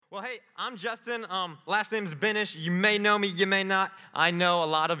Well, hey, I'm Justin. Last name's Benish. You may know me, you may not. I know a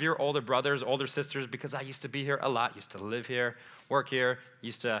lot of your older brothers, older sisters, because I used to be here a lot, used to live here, work here,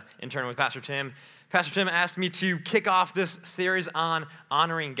 used to intern with Pastor Tim. Pastor Tim asked me to kick off this series on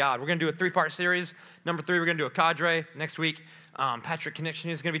honoring God. We're going to do a 3-part series. Number 3, we're going to do a cadre. Next week, Patrick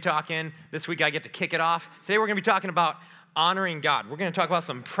Connection is going to be talking. This week, I get to kick it off. Today, we're going to be talking about honoring God. We're going to talk about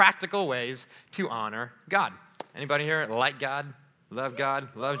some practical ways to honor God. Anybody here like God? Love God,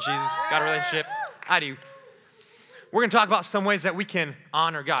 love Jesus, got a relationship? I do. We're going to talk about some ways that we can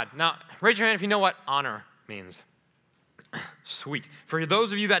honor God. Now, raise your hand if you know what honor means. Sweet. For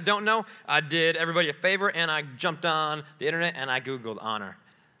those of you that don't know, I did everybody a favor, and I jumped on the internet, and I Googled honor.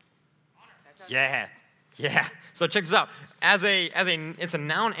 Yeah. So check this out. It's a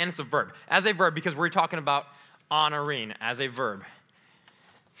noun and it's a verb. As a verb, because we're talking about honoring as a verb.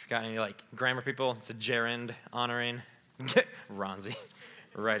 If you got any, grammar people, it's a gerund, honoring. Ronzi,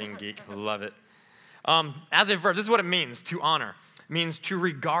 writing geek, love it. As a verb, this is what it means to honor. It means to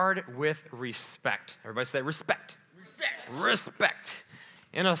regard with respect. Everybody say respect. Respect.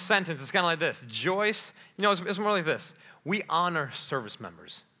 In a sentence, it's kind of like this. Joyce, it's more like this. We honor service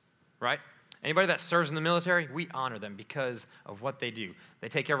members, right? Anybody that serves in the military, we honor them because of what they do. They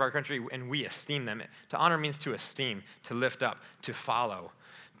take care of our country, and we esteem them. To honor means to esteem, to lift up, to follow,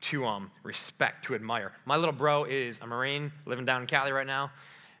 to respect, to admire. My little bro is a Marine living down in Cali right now.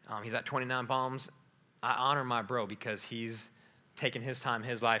 He's at 29 Palms. I honor my bro because he's taking his time,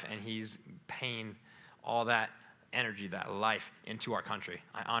 his life, and he's paying all that energy, that life into our country.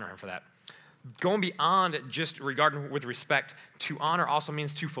 I honor him for that. Going beyond just regarding with respect, to honor also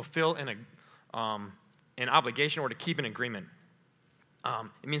means to fulfill an obligation or to keep an agreement.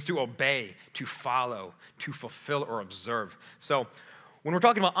 It means to obey, to follow, to fulfill or observe. So when we're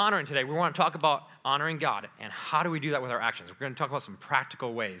talking about honoring today, we want to talk about honoring God and how do we do that with our actions. We're going to talk about some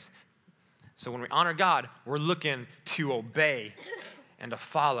practical ways. So when we honor God, we're looking to obey and to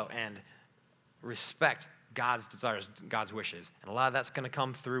follow and respect God's desires, God's wishes. And a lot of that's going to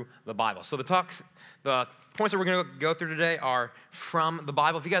come through the Bible. So the points that we're going to go through today are from the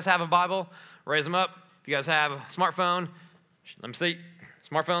Bible. If you guys have a Bible, raise them up. If you guys have a smartphone, let me see.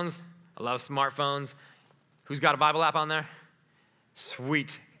 Smartphones, I love smartphones. Who's got a Bible app on there?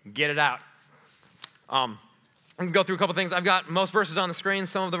 Sweet. Get it out. I'm going to go through a couple things. I've got most verses on the screen.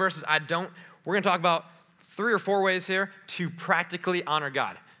 Some of the verses I don't. We're going to talk about 3 or 4 ways here to practically honor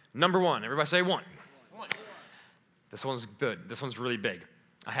God. Number 1. Everybody say 1. This one's good. This one's really big.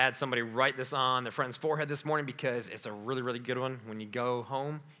 I had somebody write this on their friend's forehead this morning because it's a really, really good one. When you go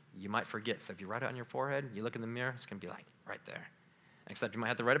home, you might forget. So if you write it on your forehead, you look in the mirror, it's going to be right there. Except you might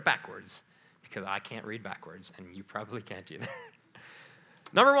have to write it backwards because I can't read backwards, and you probably can't either.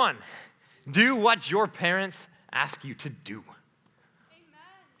 Number 1, do what your parents ask you to do.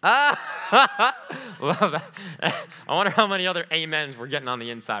 Amen. Love that. I wonder how many other amens we're getting on the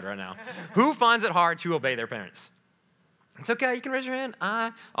inside right now. Who finds it hard to obey their parents? It's okay. You can raise your hand.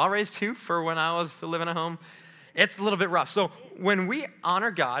 I'll raise 2 for when I was living at home. It's a little bit rough. So when we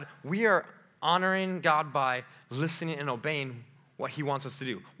honor God, we are honoring God by listening and obeying what he wants us to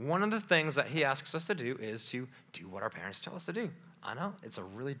do. One of the things that he asks us to do is to do what our parents tell us to do. I know, it's a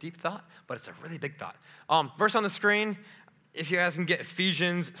really deep thought, but it's a really big thought. Verse on the screen, if you guys can get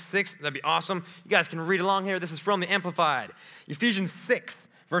Ephesians 6, that'd be awesome. You guys can read along here. This is from the Amplified. Ephesians 6,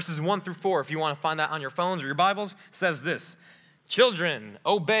 verses 1 through 4, if you want to find that on your phones or your Bibles, says this. Children,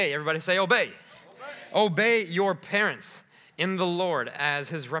 obey. Everybody say obey. Obey your parents in the Lord as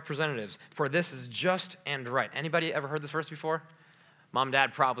his representatives, for this is just and right. Anybody ever heard this verse before? Mom and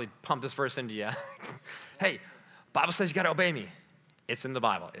Dad probably pumped this verse into you. Hey, Bible says you got to obey me. It's in the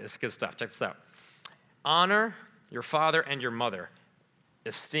Bible. It's good stuff. Check this out. Honor your father and your mother.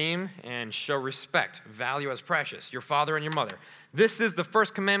 Esteem and show respect. Value as precious. Your father and your mother. This is the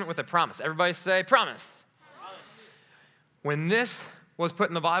first commandment with a promise. Everybody say promise. When this was put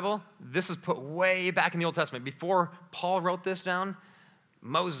in the Bible, this was put way back in the Old Testament. Before Paul wrote this down,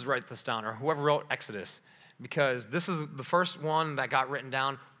 Moses wrote this down, or whoever wrote Exodus, because this is the first one that got written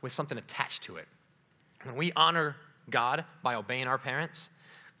down with something attached to it. When we honor God by obeying our parents,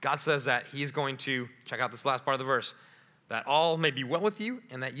 God says that he's going to, check out this last part of the verse, that all may be well with you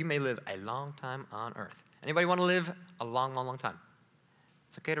and that you may live a long time on earth. Anybody want to live a long, long, long time?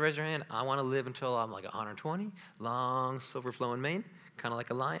 It's okay to raise your hand. I want to live until I'm like 120, long, silver flowing mane, kind of like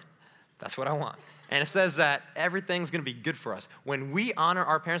a lion. That's what I want. And it says that everything's going to be good for us. When we honor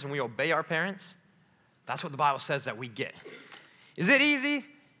our parents and we obey our parents, that's what the Bible says that we get. Is it easy?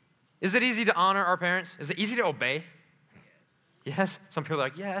 Is it easy to honor our parents? Is it easy to obey? Yes. Some people are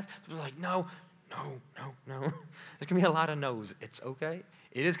like, yes. Some people are like, no. There's going to be a lot of no's. It's okay.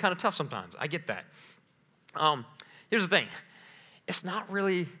 It is kind of tough sometimes. I get that. Here's the thing. It's not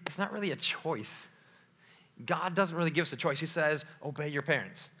really a choice. God doesn't really give us a choice. He says, obey your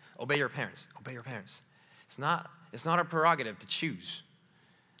parents. Obey your parents. Obey your parents. It's not our prerogative to choose.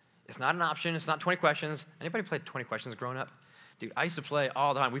 It's not an option. It's not 20 questions. Anybody played 20 questions growing up? Dude, I used to play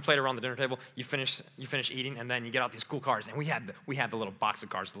all the time. We played around the dinner table. You finish eating, and then you get out these cool cards. And we had the little box of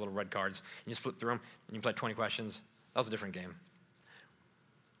cards, the little red cards. And you just flip through them, and you play 20 questions. That was a different game.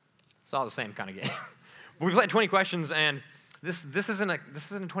 It's all the same kind of game. But we played 20 questions, and this isn't a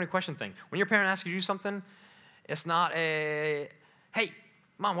 20-question thing. When your parent asks you to do something, it's not a, hey,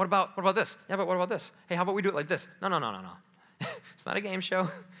 Mom, what about this? Yeah, but what about this? Hey, how about we do it like this? No. It's not a game show.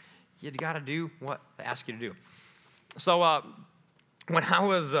 You got to do what they ask you to do. So when I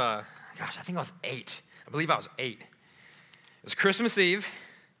was, I think I was 8. I believe I was 8. It was Christmas Eve.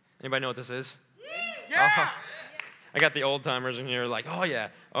 Anybody know what this is? Yeah! I got the old timers in here like, oh yeah,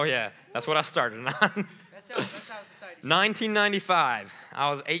 that's what I started on. That's how society. 1995. I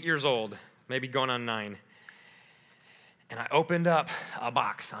was 8 years old, maybe going on 9. And I opened up a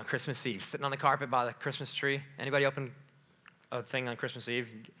box on Christmas Eve, sitting on the carpet by the Christmas tree. Anybody open a thing on Christmas Eve?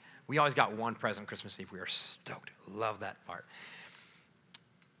 We always got one present Christmas Eve. We were stoked. Love that part.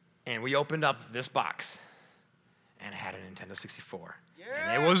 And we opened up this box, and it had a Nintendo 64. Yeah.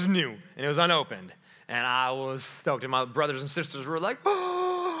 And it was new, and it was unopened. And I was stoked. And my brothers and sisters were like,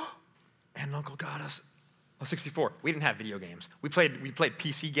 oh! And Uncle got us a 64. We didn't have video games. We played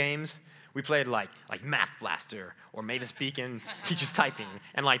PC games. We played like Math Blaster or Mavis Beacon teaches typing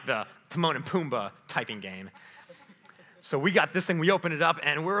and like the Timon and Pumbaa typing game. So we got this thing, we opened it up,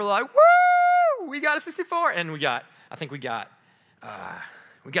 and we were like, woo! We got a 64. And we got the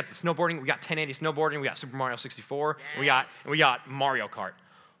snowboarding, we got 1080 snowboarding, we got Super Mario 64, yes. we got Mario Kart.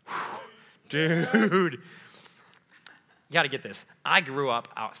 Dude. You got to get this. I grew up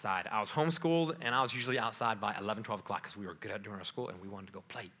outside. I was homeschooled, and I was usually outside by 11, 12 o'clock because we were good at doing our school, and we wanted to go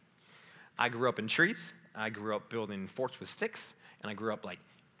play. I grew up in trees. I grew up building forts with sticks, and I grew up like,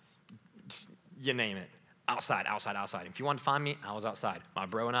 you name it, outside. If you wanted to find me, I was outside. My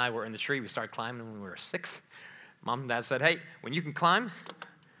bro and I were in the tree. We started climbing when we were 6. Mom and Dad said, hey, when you can climb,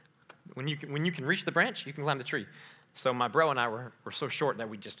 when you can reach the branch, you can climb the tree. So my bro and I were so short that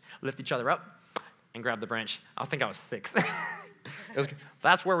we just lift each other up and grab the branch. I think I was 6.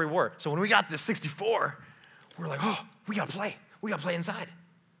 That's where we were. So when we got this 64, we were like, oh, we got to play. We got to play inside.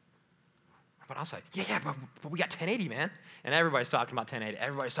 But outside, but we got 1080, man. And everybody's talking about 1080.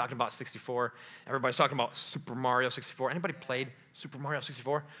 Everybody's talking about 64. Everybody's talking about Super Mario 64. Anybody played Super Mario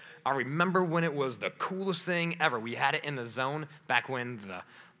 64? I remember when it was the coolest thing ever. We had it in the zone back when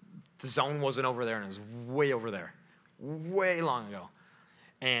the zone wasn't over there, and it was way over there, way long ago.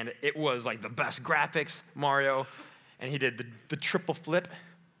 And it was like the best graphics, Mario. And he did the triple flip.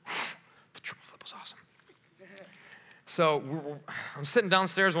 The triple flip was awesome. So I'm sitting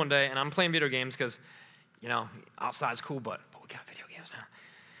downstairs one day, and I'm playing video games because, outside's cool, but we got video games now.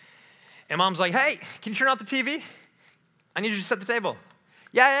 And Mom's like, hey, can you turn off the TV? I need you to set the table.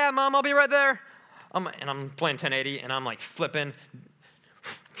 Yeah, Mom, I'll be right there. And I'm playing 1080, and I'm like flipping.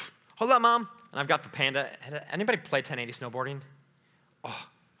 Hold up, Mom. And I've got the Panda. Anybody play 1080 snowboarding? Oh,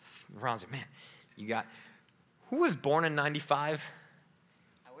 Ron's like, man, who was born in 95?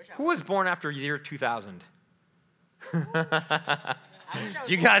 Who was born after year 2000? Do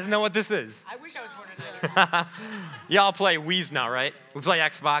you guys know what this is? I wish I was born in 95. Y'all play Wii's now, right? We play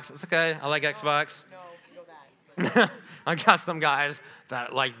Xbox. It's okay. I like Xbox. No, go back. I got some guys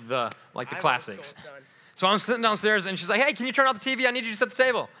that like the classics. So I'm sitting downstairs, and she's like, hey, can you turn off the TV? I need you to set the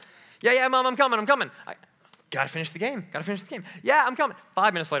table. Yeah, Mom, I'm coming. Gotta finish the game. Yeah, I'm coming.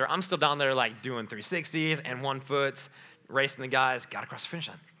 5 minutes later, I'm still down there like doing 360s and 1 foot, racing the guys. Gotta cross the finish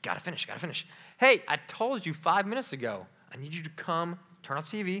line. Gotta finish. Hey, I told you 5 minutes ago, I need you to come, turn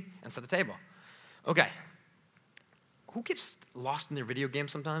off the TV, and set the table. Okay. Who gets lost in their video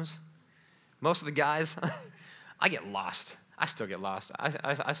games sometimes? Most of the guys. I get lost. I still get lost.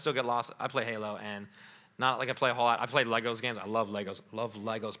 I still get lost. I play Halo, and not like I play a whole lot. I play Legos games. I love Legos. Love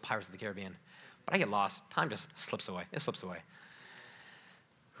Legos, Pirates of the Caribbean. But I get lost. Time just slips away. It slips away.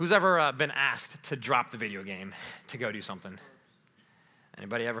 Who's ever been asked to drop the video game to go do something?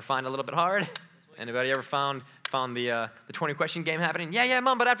 Anybody ever find it a little bit hard? Anybody ever found the 20-question game happening? Yeah,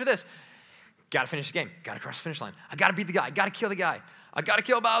 Mom, but after this, gotta finish the game. Gotta cross the finish line. I gotta beat the guy. I gotta kill the guy. I gotta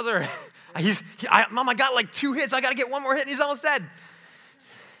kill Bowser. Mom, I got like 2 hits. I gotta get 1 more hit, and he's almost dead.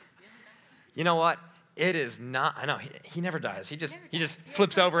 You know what? It is not. I know he never dies. He just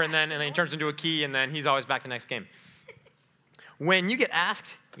flips over and then he turns into a key, and then he's always back the next game. When you get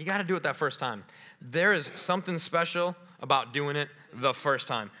asked, you got to do it that first time. There is something special about doing it the first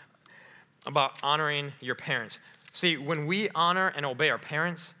time, about honoring your parents. See, when we honor and obey our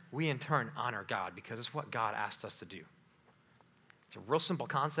parents, we in turn honor God because it's what God asked us to do. It's a real simple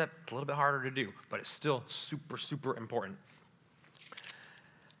concept, it's a little bit harder to do, but it's still super, super important.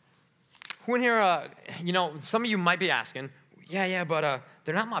 Who in here, some of you might be asking, but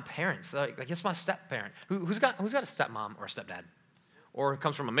they're not my parents. Like it's my step-parent. Who's got a stepmom or a stepdad? Or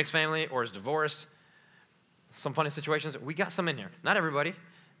comes from a mixed family or is divorced? Some funny situations. We got some in here. Not everybody.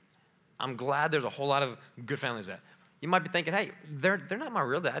 I'm glad there's a whole lot of good families that. You might be thinking, hey, they're not my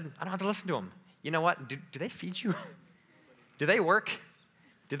real dad. I don't have to listen to them. You know what? Do they feed you? Do they work?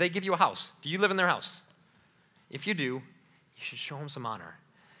 Do they give you a house? Do you live in their house? If you do, you should show them some honor.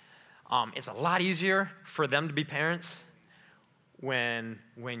 It's a lot easier for them to be parents when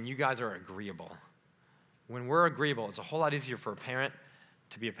you guys are agreeable. When we're agreeable, it's a whole lot easier for a parent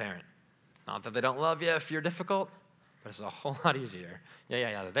to be a parent. Not that they don't love you if you're difficult, but it's a whole lot easier.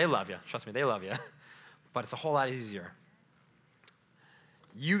 Yeah, they love you. Trust me, they love you. But it's a whole lot easier.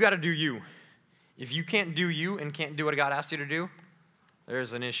 You got to do you. If you can't do you and can't do what God asked you to do,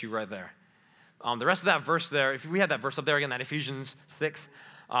 there's an issue right there. The rest of that verse there, if we had that verse up there again, that Ephesians 6,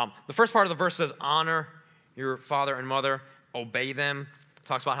 the first part of the verse says, honor your father and mother, obey them. It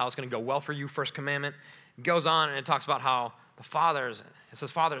talks about how it's going to go well for you, first commandment. It goes on and it talks about how fathers,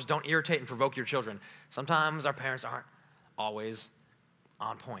 don't irritate and provoke your children. Sometimes our parents aren't always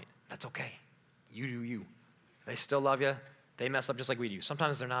on point. That's okay. You do you. They still love you. They mess up just like we do.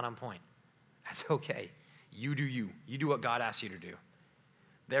 Sometimes they're not on point. That's okay. You do you. You do what God asks you to do.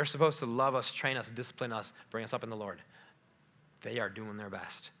 They're supposed to love us, train us, discipline us, bring us up in the Lord. They are doing their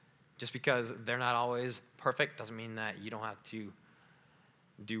best. Just because they're not always perfect doesn't mean that you don't have to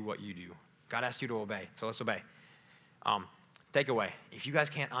do what you do. God asked you to obey, so let's obey. Takeaway, if you guys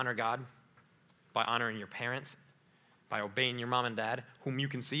can't honor God by honoring your parents, by obeying your mom and dad, whom you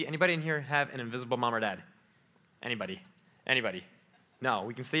can see. Anybody in here have an invisible mom or dad? Anybody? No,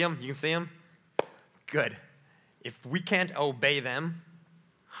 we can see them? You can see them? Good. If we can't obey them,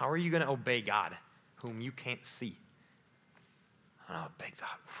 how are you going to obey God, whom you can't see? Oh, big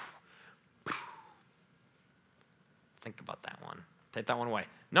thought. Think about that one. Take that one away.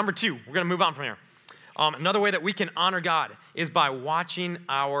 Number 2, we're going to move on from here. Another way that we can honor God is by watching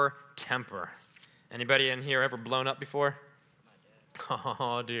our temper. Anybody in here ever blown up before?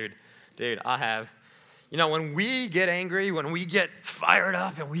 Oh, dude, I have. When we get angry, when we get fired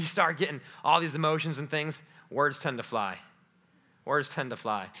up and we start getting all these emotions and things, words tend to fly.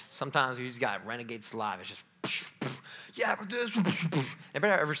 Sometimes we just got renegade saliva. It's just, yeah, but this.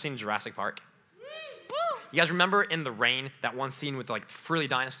 Anybody ever seen Jurassic Park? You guys remember in the rain, that one scene with like frilly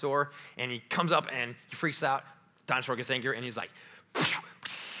dinosaur, and he comes up and he freaks out, dinosaur gets angry, and he's like, you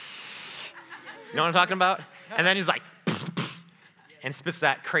know what I'm talking about? And then he's like, and spits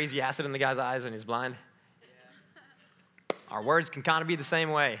that crazy acid in the guy's eyes and he's blind. Our words can kind of be the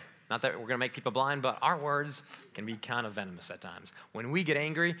same way. Not that we're going to make people blind, but our words can be kind of venomous at times. When we get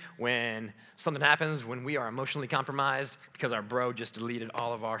angry, when something happens, when we are emotionally compromised because our bro just deleted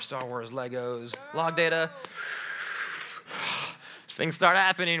all of our Star Wars Legos log data, things start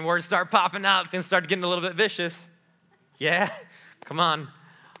happening, words start popping out, things start getting a little bit vicious. Yeah, come on.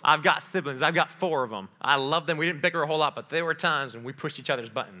 I've got siblings. I've got 4 of them. I love them. We didn't bicker a whole lot, but there were times when we pushed each other's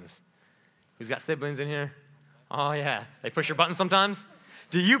buttons. Who's got siblings in here? Oh, yeah. They push your buttons sometimes?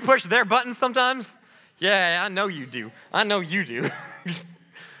 Do you push their buttons sometimes? Yeah, I know you do.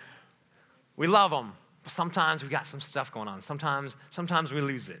 We love them, but sometimes we got some stuff going on. Sometimes we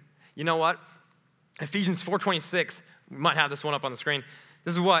lose it. You know what? Ephesians 4:26, we might have this one up on the screen.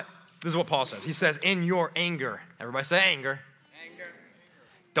 This is what Paul says. He says, in your anger, everybody say anger. Anger.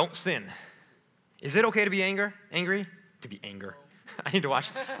 Don't sin. Is it okay to be angry? To be anger. I need to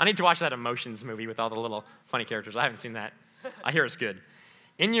watch that Emotions movie with all the little funny characters. I haven't seen that. I hear it's good.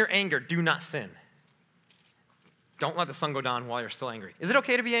 In your anger, do not sin. Don't let the sun go down while you're still angry. Is it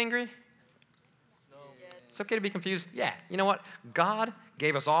okay to be angry? No. It's okay to be confused? Yeah. You know what? God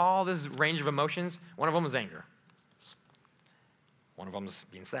gave us all this range of emotions. One of them is anger. One of them is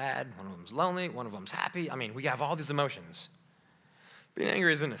being sad. One of them is lonely. One of them is happy. I mean, we have all these emotions. Being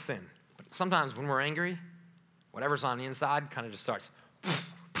angry isn't a sin. But sometimes when we're angry, whatever's on the inside kind of just starts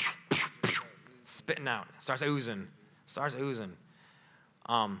spitting out, starts oozing.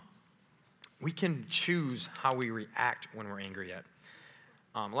 We can choose how we react when we're angry at.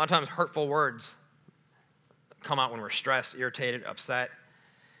 A lot of times hurtful words come out when we're stressed, irritated, upset.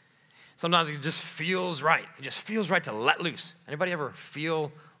 Sometimes it just feels right. It just feels right to let loose. Anybody ever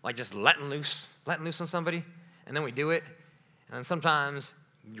feel like just letting loose on somebody? And then we do it, and then sometimes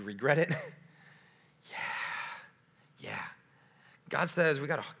you regret it. Yeah. God says we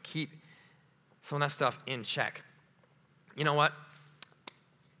got to keep some of that stuff in check. You know what?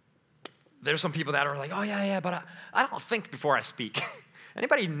 There's some people that are like, oh, yeah, but I don't think before I speak.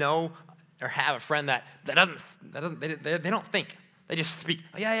 Anybody know or have a friend that doesn't they don't think. They just speak.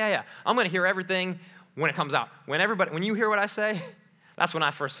 Oh, yeah. I'm going to hear everything when it comes out. When you hear what I say, that's when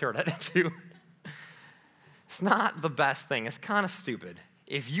I first heard it too. It's not the best thing. It's kind of stupid.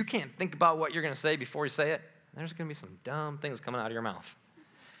 If you can't think about what you're going to say before you say it, there's going to be some dumb things coming out of your mouth.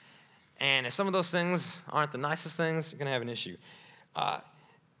 And if some of those things aren't the nicest things, you're going to have an issue.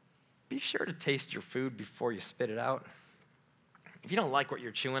 Be sure to taste your food before you spit it out. If you don't like what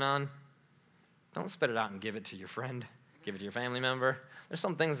you're chewing on, don't spit it out and give it to your friend, give it to your family member. There's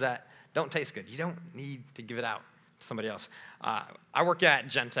some things that don't taste good. You don't need to give it out to somebody else. I work at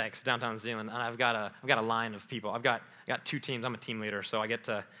Gentex, downtown Zeeland, and I've got a line of people. I've got 2 teams. I'm a team leader, so I get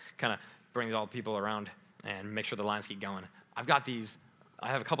to kind of bring all the people around and make sure the lines keep going. I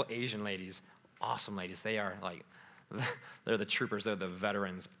have a couple Asian ladies, awesome ladies. They are like, they're the troopers, they're the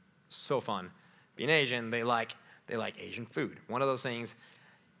veterans. So fun. Being Asian, they like Asian food. One of those things,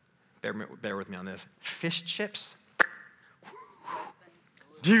 bear with me on this, fish chips.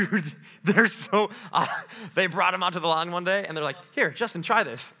 Dude, they're so, they brought them out to the lawn one day, and they're like, here, Justin, try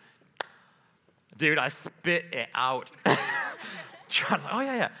this. Dude, I spit it out. Oh,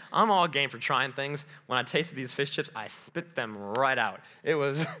 yeah. I'm all game for trying things. When I tasted these fish chips, I spit them right out. It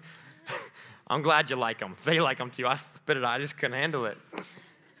was, I'm glad you like them. They like them too. I spit it out. I just couldn't handle it.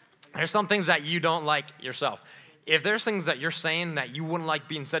 There's some things that you don't like yourself. If there's things that you're saying that you wouldn't like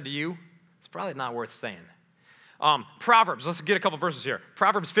being said to you, it's probably not worth saying. Proverbs, let's get a couple verses here.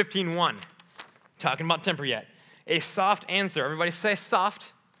 Proverbs 15:1, talking about temper yet. A soft answer, everybody say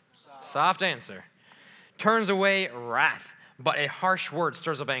soft. Soft answer. Turns away wrath, but a harsh word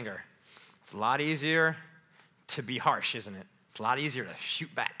stirs up anger. It's a lot easier to be harsh, isn't it? It's a lot easier to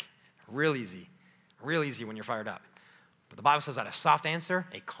shoot back. Real easy when you're fired up. But the Bible says that a soft answer,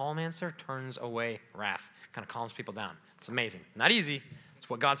 a calm answer, turns away wrath. Kind of calms people down. It's amazing. Not easy. It's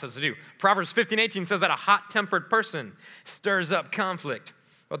what God says to do. Proverbs 15:18 says that a hot-tempered person stirs up conflict,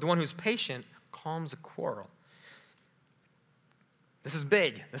 but the one who's patient calms a quarrel. This is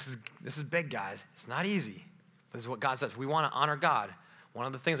big. This is big, guys. It's not easy. This is what God says. We want to honor God. One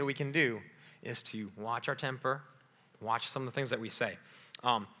of the things that we can do is to watch our temper, watch some of the things that we say.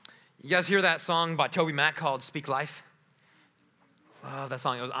 You guys hear that song by Toby Mac called Speak Life? Love that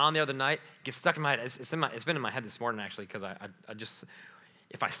song. It was on the other night. It gets stuck in my head. It's been in my head this morning, actually, because I just,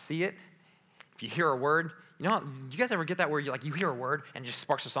 if I see it, if you hear a word, do you guys ever get that where you hear a word and it just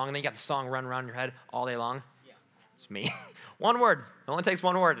sparks a song, and then you got the song running around in your head all day long? Yeah. It's me. One word. It only takes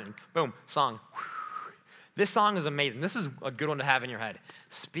one word, and boom, song. This song is amazing. This is a good one to have in your head.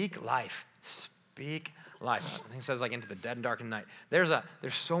 Speak life. Speak life. I think it says into the dead and darkened night. There's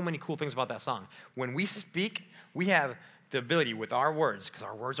so many cool things about that song. When we speak, we have the ability with our words, because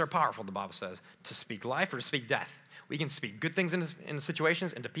our words are powerful, the Bible says, to speak life or to speak death. We can speak good things into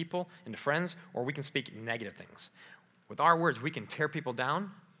situations, into people, into friends, or we can speak negative things. With our words, we can tear people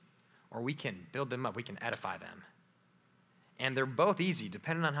down, or we can build them up. We can edify them. And they're both easy,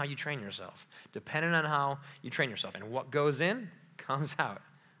 depending on how you train yourself. Depending on how you train yourself. And what goes in, comes out.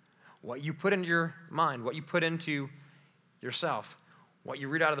 What you put into your mind, what you put into yourself, what you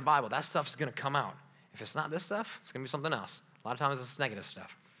read out of the Bible, that stuff is going to come out. If it's not this stuff, it's going to be something else. A lot of times it's negative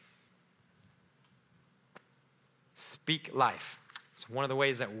stuff. Speak life. It's one of the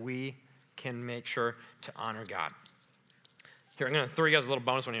ways that we can make sure to honor God. Here, I'm going to throw you guys a little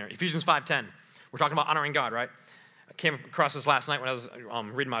bonus one here. Ephesians 5:10. We're talking about honoring God, right? I came across this last night when I was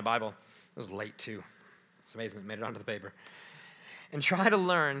reading my Bible. It was late, too. It's amazing it made it onto the paper. And try to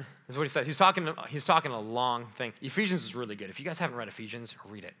learn, is what he says. He's talking a long thing. Ephesians is really good. If you guys haven't read Ephesians,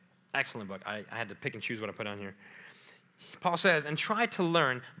 read it. Excellent book. I had to pick and choose what I put on here. Paul says, and try to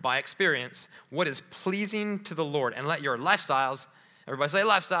learn by experience what is pleasing to the Lord, and let your lifestyles, everybody say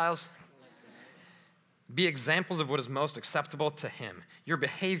lifestyles, be examples of what is most acceptable to him. Your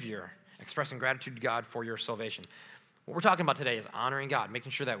behavior expressing gratitude to God for your salvation. What we're talking about today is honoring God,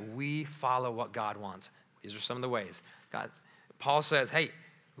 making sure that we follow what God wants. These are some of the ways. Paul says, hey,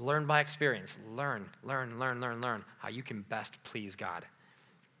 learn by experience. Learn how you can best please God.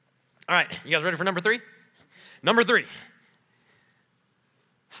 All right, you guys ready for number 3? Number 3,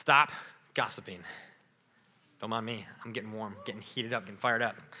 stop gossiping. Don't mind me. I'm getting warm, getting heated up, getting fired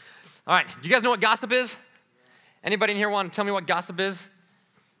up. All right, do you guys know what gossip is? Anybody in here want to tell me what gossip is?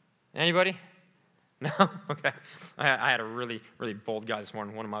 Anybody? No? Okay. I had a really, really bold guy this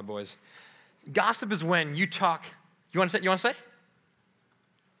morning, one of my boys. Gossip is when you talk. You want to say?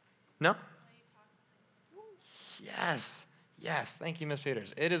 No? Yes. Yes, thank you, Miss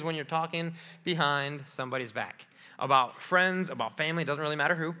Peters. It is when you're talking behind somebody's back. About friends, about family, doesn't really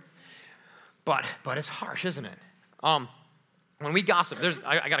matter who. But it's harsh, isn't it? When we gossip,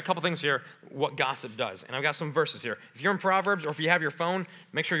 I got a couple things here what gossip does. And I've got some verses here. If you're in Proverbs or if you have your phone,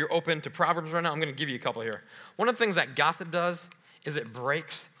 make sure you're open to Proverbs right now. I'm going to give you a couple here. One of the things that gossip does is it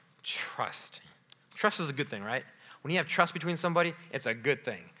breaks trust. Trust is a good thing, right? When you have trust between somebody, it's a good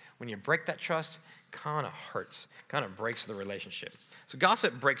thing. When you break that trust, kind of hurts, kind of breaks the relationship. So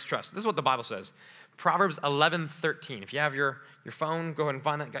gossip breaks trust. This is what the Bible says. Proverbs 11:13. If you have your phone, go ahead and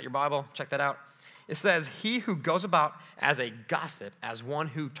find that. Got your Bible, check that out. It says, he who goes about as a gossip, as one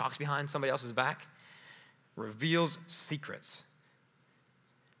who talks behind somebody else's back, reveals secrets.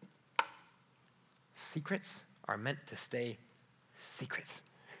 Secrets are meant to stay secrets.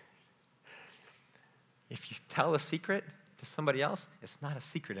 If you tell a secret to somebody else, it's not a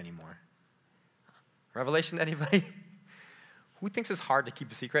secret anymore. Revelation to anybody? Who thinks it's hard to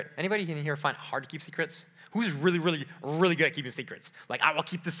keep a secret? Anybody in here find it hard to keep secrets? Who's really, really, really good at keeping secrets? Like, I will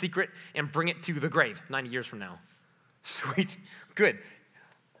keep the secret and bring it to the grave 90 years from now. Sweet. Good.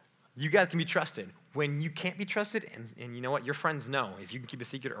 You guys can be trusted. When you can't be trusted, and you know what? Your friends know if you can keep a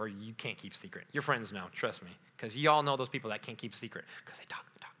secret or you can't keep a secret. Your friends know, trust me. Because you all know those people that can't keep a secret because they talk.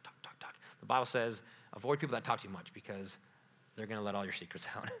 The Bible says, avoid people that talk too much because they're going to let all your secrets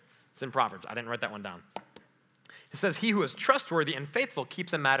out. It's in Proverbs. I didn't write that one down. It says, he who is trustworthy and faithful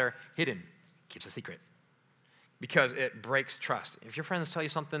keeps a matter hidden, keeps a secret, because it breaks trust. If your friends tell you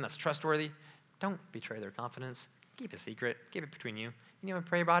something that's trustworthy, don't betray their confidence. Keep it secret. Keep it between you. You want to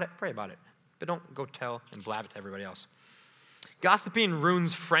pray about it? Pray about it. But don't go tell and blab it to everybody else. Gossiping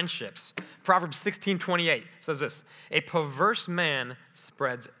ruins friendships. Proverbs 16:28 says this, a perverse man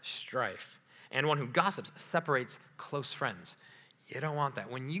spreads strife, and one who gossips separates close friends. You don't want that.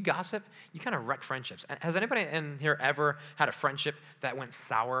 When you gossip, you kind of wreck friendships. Has anybody in here ever had a friendship that went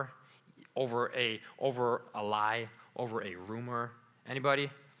sour over a lie, over a rumor? Anybody?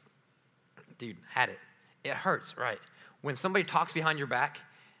 Dude, had it. It hurts, right? When somebody talks behind your back,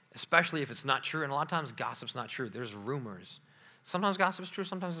 especially if it's not true, and a lot of times gossip's not true. There's rumors. Sometimes gossip's true,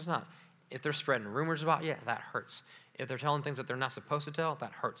 sometimes it's not. If they're spreading rumors about you, that hurts. If they're telling things that they're not supposed to tell,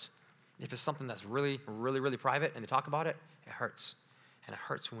 that hurts. If it's something that's really, really, really private and they talk about it, it hurts. And it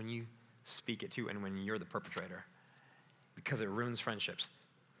hurts when you speak it too and when you're the perpetrator because it ruins friendships.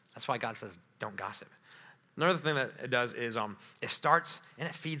 That's why God says, don't gossip. Another thing that it does is it starts and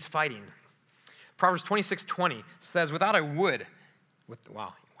it feeds fighting. Proverbs 26:20 says, without a wood,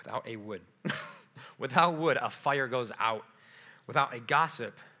 without wood, a fire goes out. Without a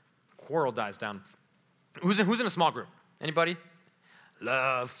gossip, quarrel dies down. Who's in a small group? Anybody?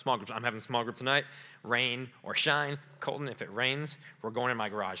 Love small groups. I'm having a small group tonight. Rain or shine. Colton, if it rains, we're going in my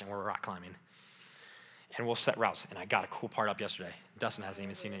garage and we're rock climbing. And we'll set routes. And I got a cool part up yesterday. Dustin hasn't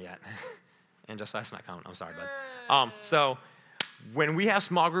even seen it yet. And just that's not counting. I'm sorry, bud. So when we have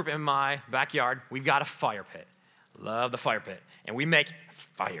small group in my backyard, we've got a fire pit. Love the fire pit. And we make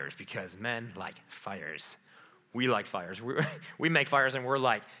fires because men like fires. We like fires. We make fires and we're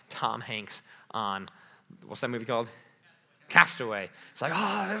like Tom Hanks on, what's that movie called? Castaway. It's like,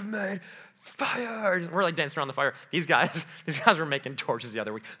 I've made fire. We're like dancing around the fire. These guys were making torches the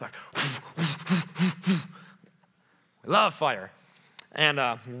other week. Like, we love fire.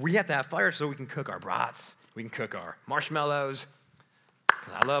 And we have to have fire so we can cook our brats. We can cook our marshmallows.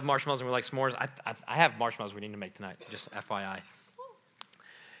 I love marshmallows and we like s'mores. I have marshmallows we need to make tonight, just FYI.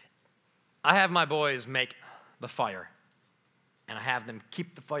 I have my boys make the fire, and I have them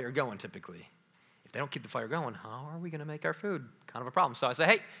keep the fire going typically. If they don't keep the fire going, how are we going to make our food? Kind of a problem. So I say,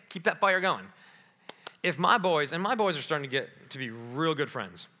 hey, keep that fire going. If my boys are starting to get to be real good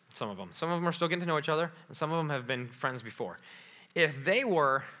friends, some of them are still getting to know each other, and some of them have been friends before. If they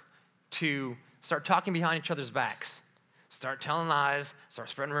were to start talking behind each other's backs, start telling lies, start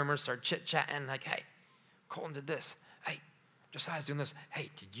spreading rumors, start chit-chatting, like, hey, Colton did this. Hey, Josiah's doing this. Hey,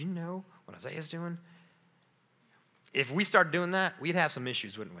 did you know what Isaiah's doing? If we started doing that, we'd have some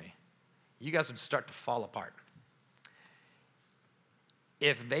issues, wouldn't we? You guys would start to fall apart.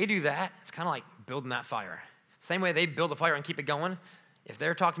 If they do that, it's kind of like building that fire. Same way they build the fire and keep it going, if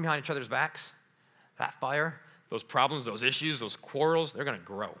they're talking behind each other's backs, that fire, those problems, those issues, those quarrels, they're going to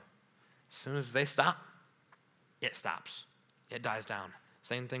grow. As soon as they stop, it stops. It dies down.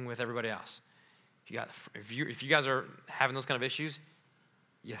 Same thing with everybody else. If you guys are having those kind of issues,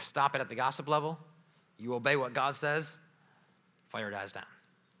 you stop it at the gossip level, you obey what God says, fire dies down.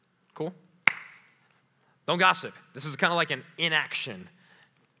 Cool? Don't gossip. This is kind of like an inaction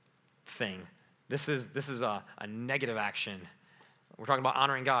thing. This is a negative action. We're talking about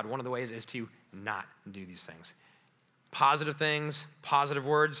honoring God. One of the ways is to not do these things. positive things, positive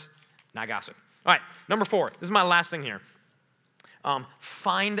words, not gossip. All right, number 4. This is my last thing here.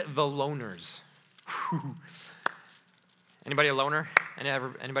 Find the loners. Whew. Anybody a loner?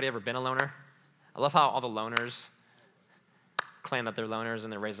 Anybody ever been a loner? I love how all the loners claim that they're loners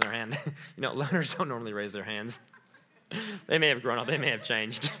and they're raising their hand. You know, loners don't normally raise their hands. They may have grown up. They may have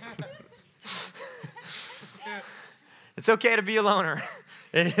changed. It's okay to be a loner.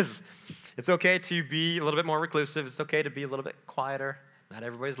 It is. It's okay to be a little bit more reclusive. It's okay to be a little bit quieter. Not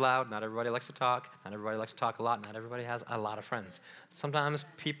everybody's loud. Not everybody likes to talk. Not everybody likes to talk a lot. Not everybody has a lot of friends. Sometimes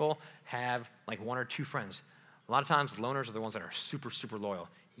people have like 1 or 2 friends. A lot of times, loners are the ones that are super, super loyal.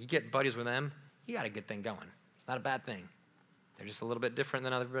 You get buddies with them, you got a good thing going. It's not a bad thing. They're just a little bit different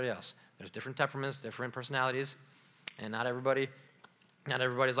than everybody else. There's different temperaments, different personalities, and not everybody's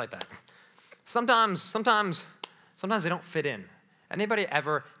like that. Sometimes they don't fit in. Anybody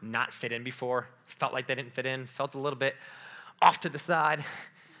ever not fit in before? Felt like they didn't fit in? Felt a little bit off to the side?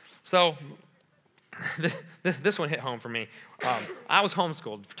 So this one hit home for me. I was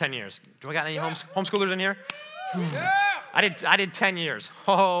homeschooled for 10 years. Do I got any homeschoolers in here? Yeah. I did 10 years.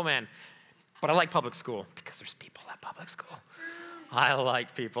 Oh, man. But I like public school because there's people at public school. I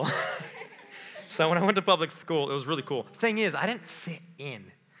like people. So when I went to public school, it was really cool. Thing is, I didn't fit in.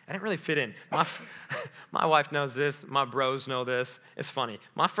 I didn't really fit in. My wife knows this. My bros know this. It's funny.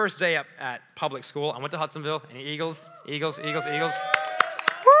 My first day up at public school, I went to Hudsonville, and Eagles. Woo!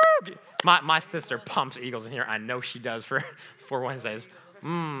 My sister pumps Eagles in here. I know she does for Wednesdays.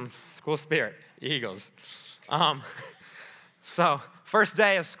 School spirit, Eagles. So first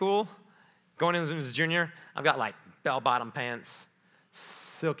day of school, going in as a junior, I've got like bell-bottom pants,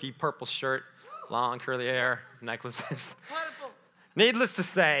 silky purple shirt, long curly hair, necklaces. Needless to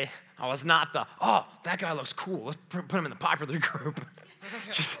say, I was not that guy looks cool. Let's put him in the popular group.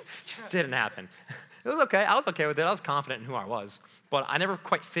 just didn't happen. It was okay. I was okay with it. I was confident in who I was. But I never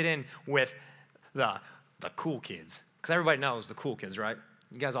quite fit in with the cool kids. Because everybody knows the cool kids, right?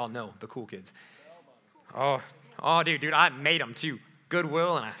 You guys all know the cool kids. Oh, dude, I made them too.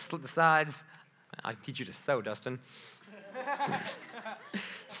 Goodwill, and I slit the sides. I teach you to sew, Dustin.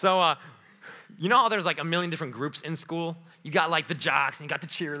 So, you know how there's like a million different groups in school? You got like the jocks, and you got the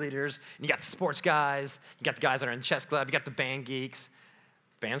cheerleaders, and you got the sports guys, you got the guys that are in chess club, you got the band geeks.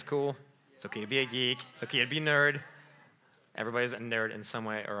 Band's cool. It's okay to be a geek. It's okay to be a nerd. Everybody's a nerd in some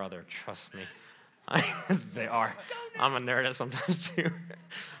way or other. Trust me. They are. I'm a nerd at sometimes too.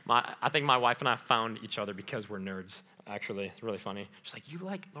 I think my wife and I found each other because we're nerds, actually. It's really funny. She's like, you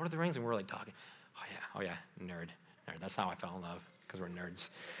like Lord of the Rings? And we're like talking. Oh yeah, nerd. That's how I fell in love, because we're nerds.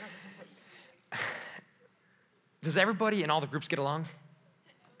 Does everybody in all the groups get along?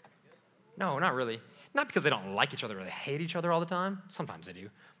 No, not really. Not because they don't like each other or they hate each other all the time. Sometimes they do.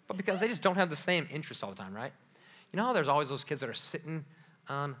 But because they just don't have the same interests all the time, right? You know how there's always those kids that are sitting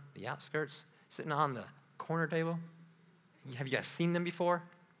on the outskirts, sitting on the corner table? Have you guys seen them before?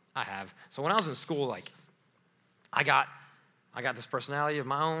 I have. So when I was in school, like, I got this personality of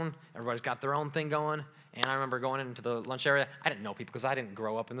my own. Everybody's got their own thing going. And I remember going into the lunch area. I didn't know people because I didn't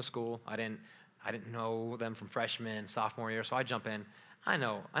grow up in the school. I didn't know them from freshman, sophomore year. So I jump in. I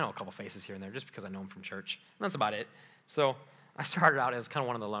know a couple faces here and there just because I know them from church. And that's about it. So I started out as kind of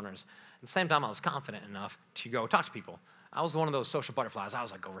one of the loners. At the same time, I was confident enough to go talk to people. I was one of those social butterflies. I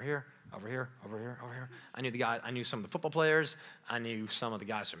was like, over here. I knew some of the football players. I knew some of the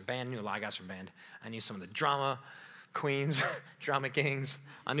guys from band. I knew a lot of guys from band. I knew some of the drama queens, drama kings.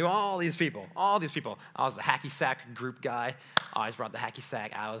 I knew all these people. I was the hacky sack group guy. I always brought the hacky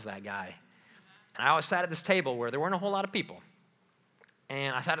sack. I was that guy. And I always sat at this table where there weren't a whole lot of people.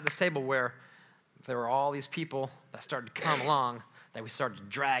 And I sat at this table where there were all these people that started to come along that we started to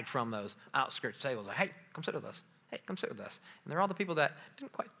drag from those outskirts tables. Like, hey, come sit with us. Hey, come sit with us. And they're all the people that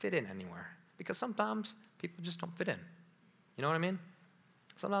didn't quite fit in anywhere. Because sometimes people just don't fit in. You know what I mean?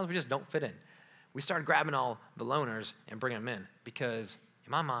 Sometimes we just don't fit in. We started grabbing all the loners and bringing them in because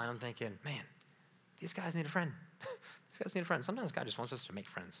in my mind, I'm thinking, man, these guys need a friend. These guys need a friend. Sometimes God just wants us to make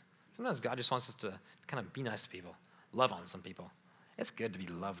friends. Sometimes God just wants us to kind of be nice to people, love on some people. It's good to be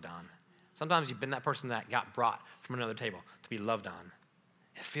loved on. Sometimes you've been that person that got brought from another table to be loved on.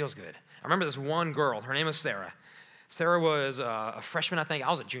 It feels good. I remember this one girl. Her name was Sarah. Sarah was a freshman, I think. I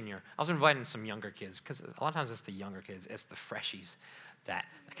was a junior. I was inviting some younger kids because a lot of times it's the younger kids. It's the freshies that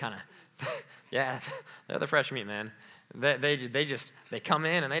kind of, yeah, they're the fresh meat, man. They come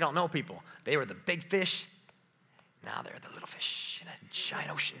in and they don't know people. They were the big fish. Now they're the little fish in a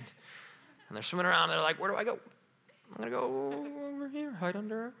giant ocean. And they're swimming around. They're like, where do I go? I'm going to go over here, hide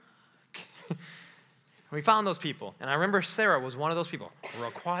under a rock. We found those people. And I remember Sarah was one of those people.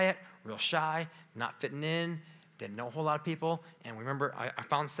 Real quiet, real shy, not fitting in, didn't know a whole lot of people. And we remember I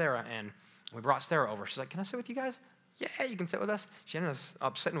found Sarah, and we brought Sarah over. She's like, can I sit with you guys? Yeah, you can sit with us. She ended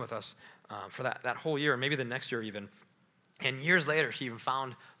up sitting with us for that whole year, maybe the next year even. And years later, she even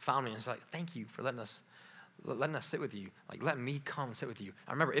found me, and it's like, thank you for letting us sit with you, like letting me come and sit with you.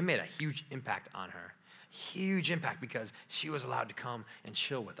 I remember it made a huge impact on her, huge impact, because she was allowed to come and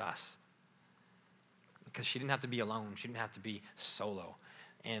chill with us. Because she didn't have to be alone, she didn't have to be solo.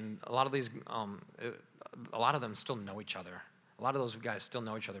 And a lot of them still know each other. A lot of those guys still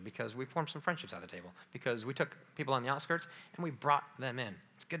know each other because we formed some friendships at the table, because we took people on the outskirts and we brought them in.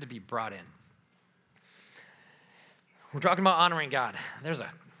 It's good to be brought in. We're talking about honoring God. There's a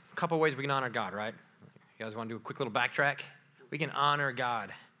couple ways we can honor God, right? You guys want to do a quick little backtrack? We can honor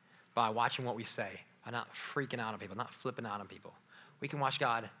God by watching what we say, by not freaking out on people, not flipping out on people. We can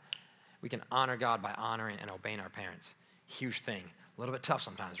honor God by honoring and obeying our parents. Huge thing. A little bit tough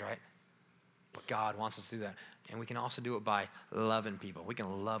sometimes, right? But God wants us to do that. And we can also do it by loving people. We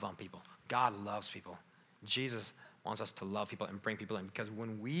can love on people. God loves people. Jesus wants us to love people and bring people in, because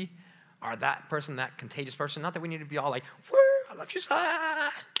when we are that person, that contagious person, not that we need to be all like, woo, I love Jesus.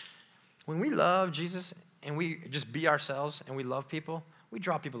 When we love Jesus and we just be ourselves and we love people, we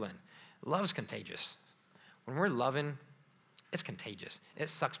draw people in. Love's contagious. When we're loving, it's contagious. It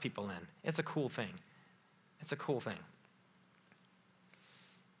sucks people in. It's a cool thing. It's a cool thing.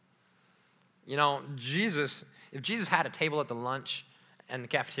 You know, if Jesus had a table at the lunch and the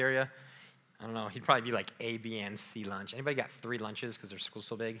cafeteria, I don't know, he'd probably be like A, B, and C lunch. Anybody got 3 lunches because their school's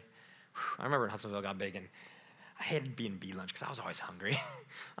so big? I remember when Hudsonville got big, and I hated B and B lunch because I was always hungry.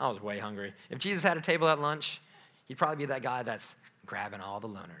 I was way hungry. If Jesus had a table at lunch, he'd probably be that guy that's grabbing all the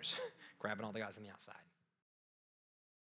loners, grabbing all the guys on the outside.